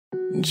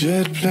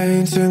Jet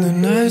planes in the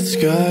night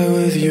sky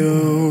with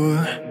you,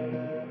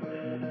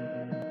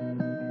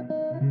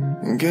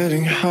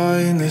 getting high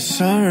in the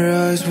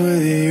sunrise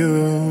with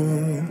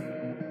you,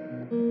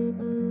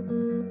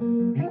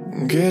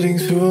 getting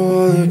through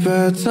all the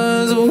bad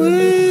times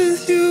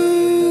with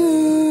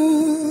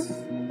you.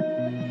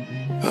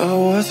 I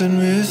wasn't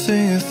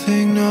missing a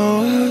thing,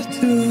 no I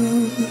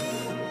do.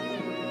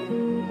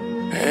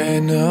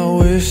 And I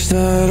wish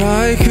that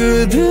I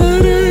could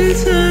build a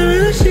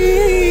time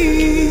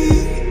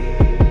machine,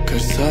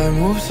 'cause time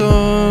moves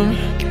on,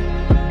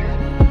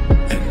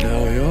 and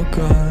now you're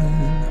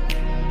gone.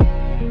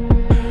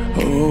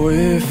 Oh,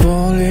 if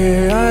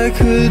only I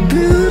could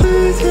build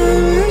a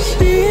time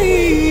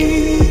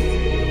machine,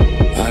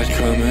 I'd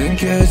come and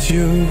get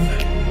you.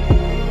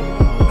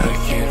 I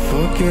can't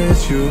forget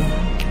you.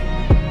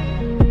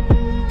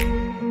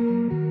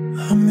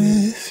 I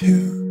miss you,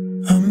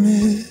 I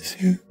miss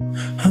you,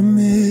 I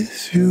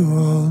miss you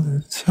all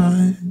the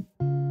time.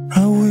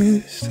 I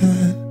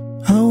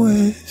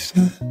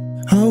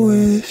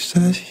wish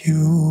that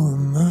you were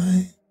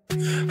mine.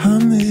 I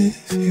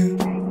miss you,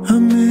 I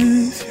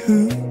miss you,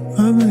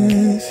 I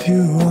miss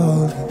you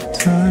all the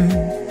time.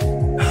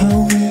 I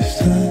wish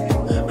that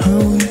you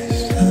were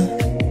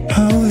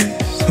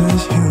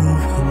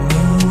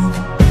mine.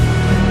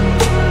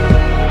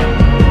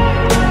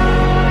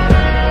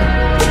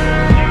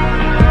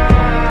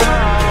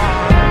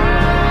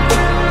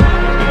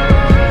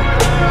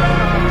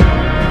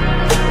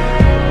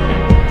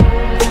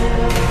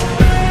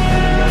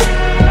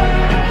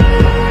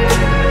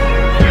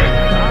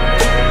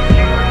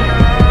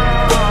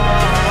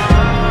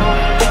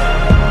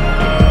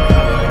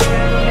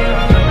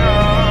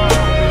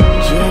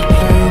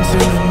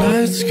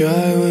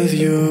 Sky with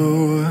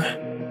you,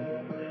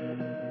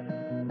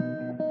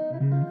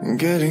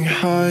 getting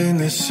high in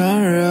the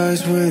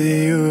sunrise with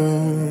you,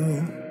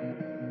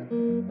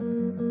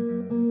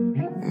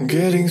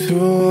 getting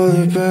through all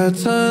the bad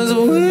times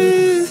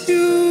with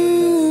you.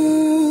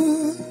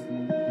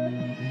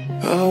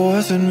 I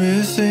wasn't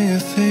missing a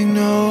thing,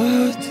 no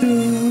I do.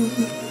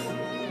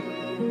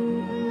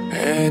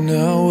 And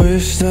I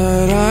wish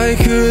that I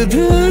could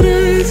build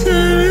a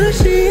time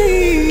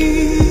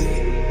machine,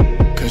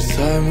 'cause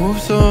time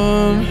moves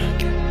on,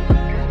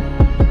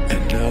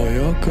 and now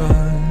you're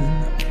gone.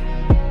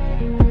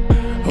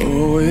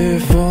 Oh,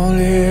 if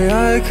only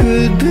I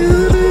could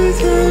build a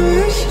time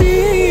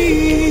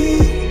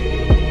machine,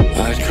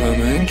 I'd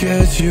come and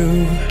get you.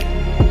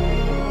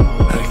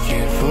 I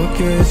can't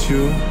forget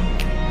you.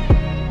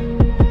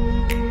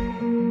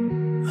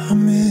 I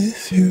miss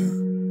you,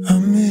 I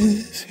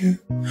miss you,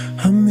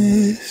 I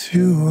miss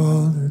you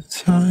all the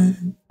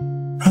time.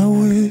 I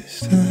wish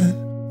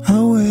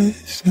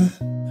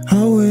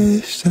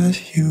that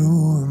you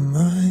were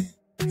mine.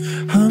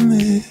 I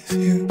miss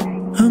you,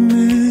 I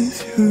miss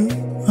you,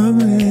 I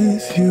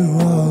miss you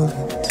all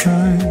the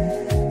time.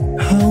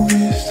 I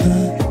wish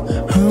that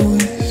you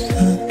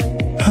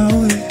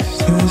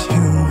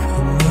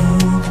were mine.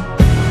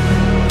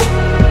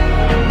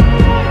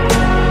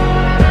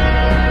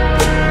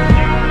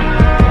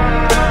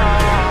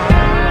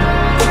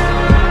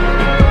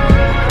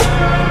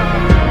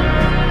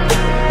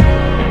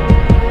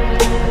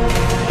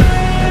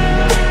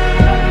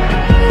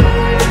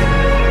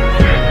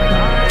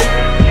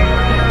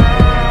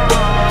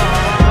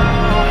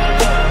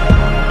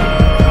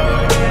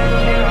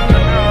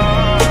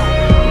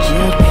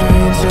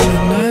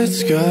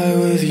 Sky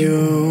with you,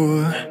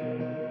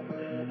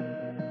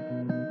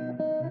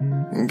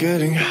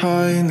 getting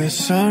high in the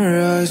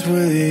sunrise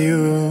with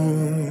you,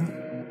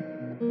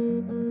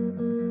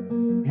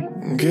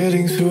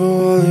 getting through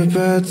all the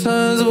bad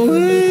times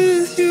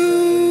with you.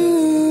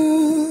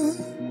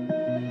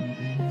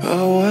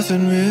 I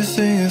wasn't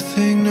missing a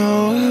thing, no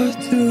I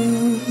do.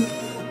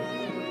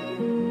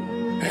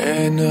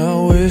 And I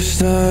wish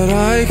that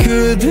I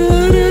could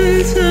build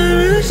a time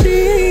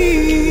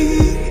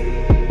machine,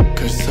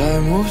 'cause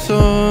time moves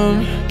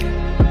on,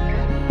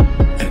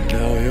 and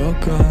now you're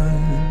gone.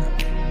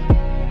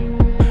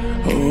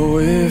 Oh,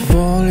 if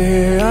only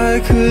I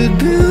could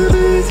build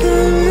a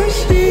time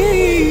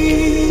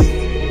machine,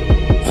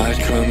 I'd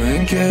come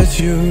and get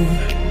you.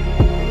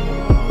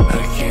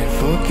 I can't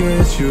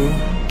forget you.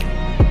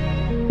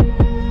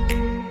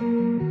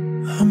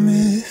 I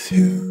miss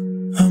you,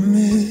 I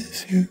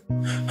miss you,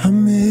 I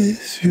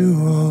miss you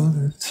all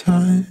the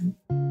time.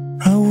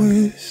 I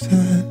wish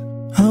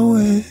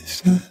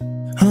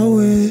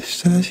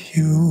that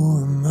you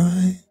were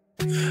mine.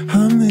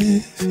 I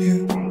miss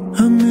you,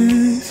 I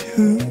miss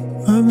you,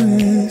 I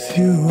miss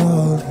you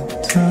all the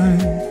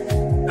time.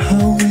 I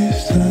wish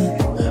that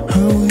you were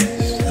mine.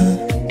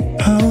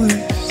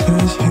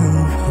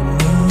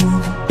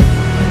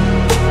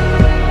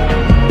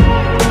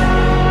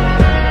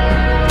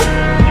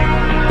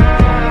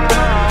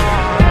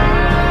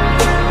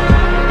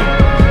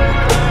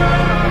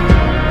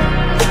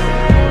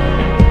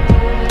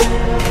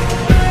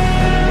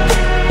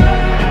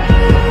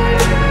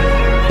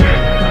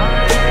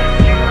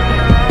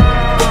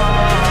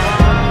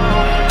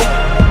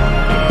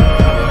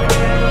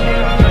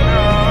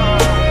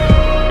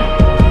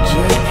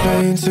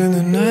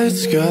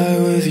 sky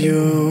with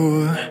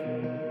you,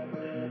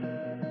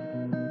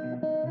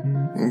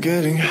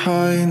 getting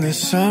high in the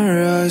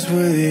sunrise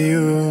with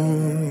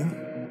you,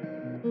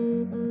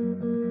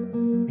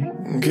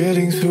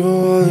 getting through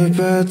all the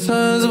bad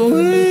times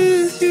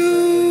with you.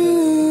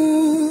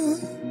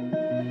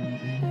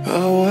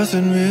 I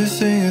wasn't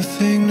missing a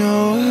thing, no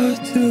I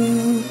do.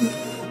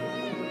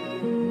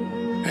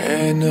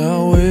 And I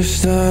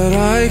wish that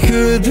I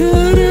could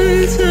build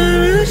a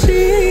time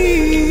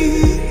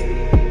machine,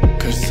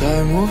 'cause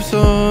time moves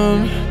on,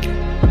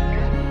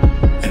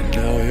 and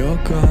now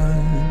you're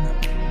gone.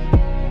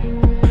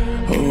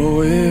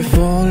 Oh, if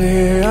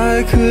only I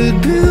could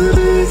build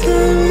a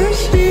time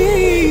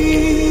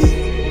machine,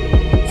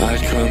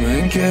 I'd come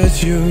and get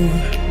you.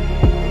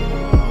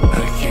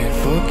 I can't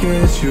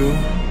forget you.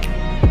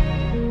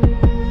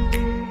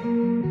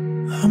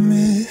 I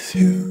miss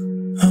you,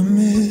 I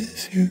miss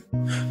you,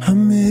 I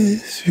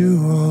miss you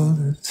all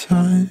the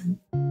time.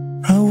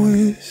 I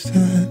wish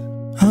that,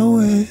 I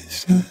wish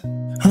that,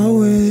 I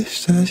wish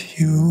that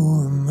you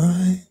were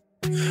mine.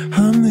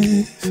 I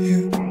miss you,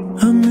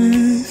 I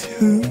miss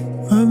you,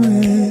 I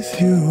miss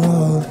you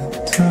all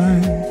the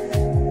time.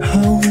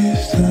 I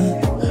wish that,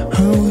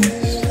 I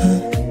wish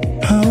that,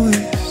 I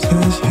wish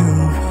that you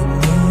were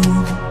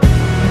mine.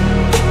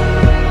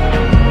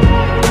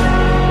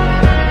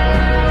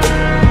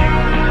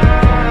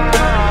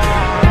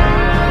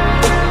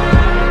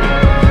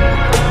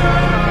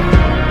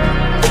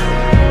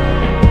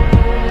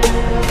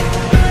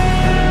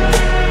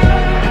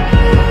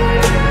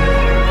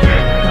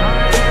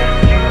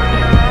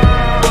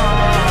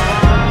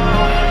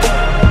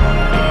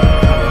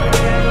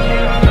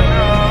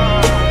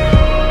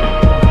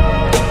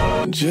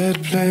 Jet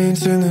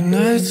planes in the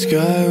night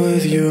sky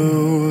with you,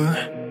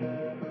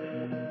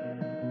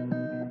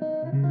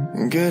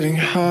 getting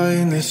high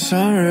in the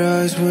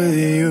sunrise with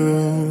you,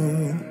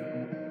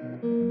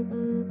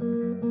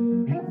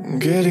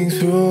 getting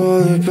through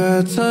all the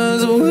bad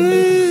times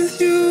with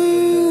you.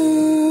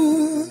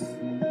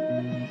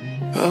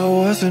 I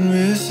wasn't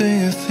missing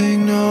a thing,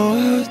 no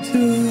I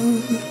do.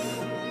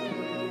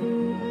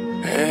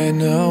 And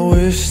I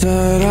wish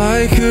that I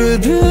could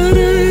build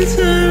a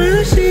time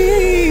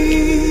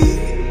machine,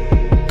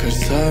 'cause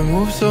time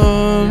moves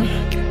on,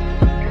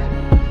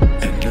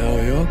 and now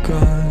you're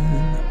gone.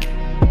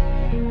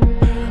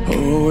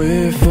 Oh,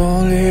 if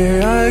only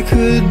I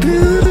could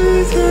build a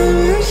time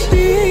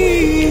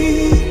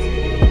machine,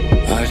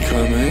 I'd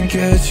come and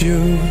get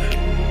you.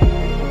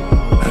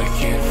 I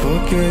can't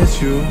forget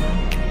you.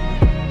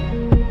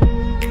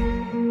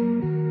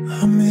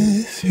 I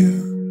miss you,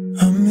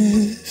 I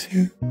miss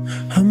you,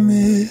 I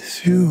miss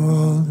you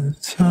all the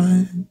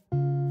time.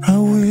 I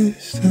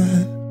wish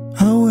that,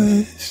 I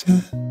wish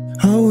that,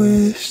 I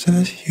wish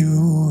that you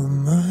were mine.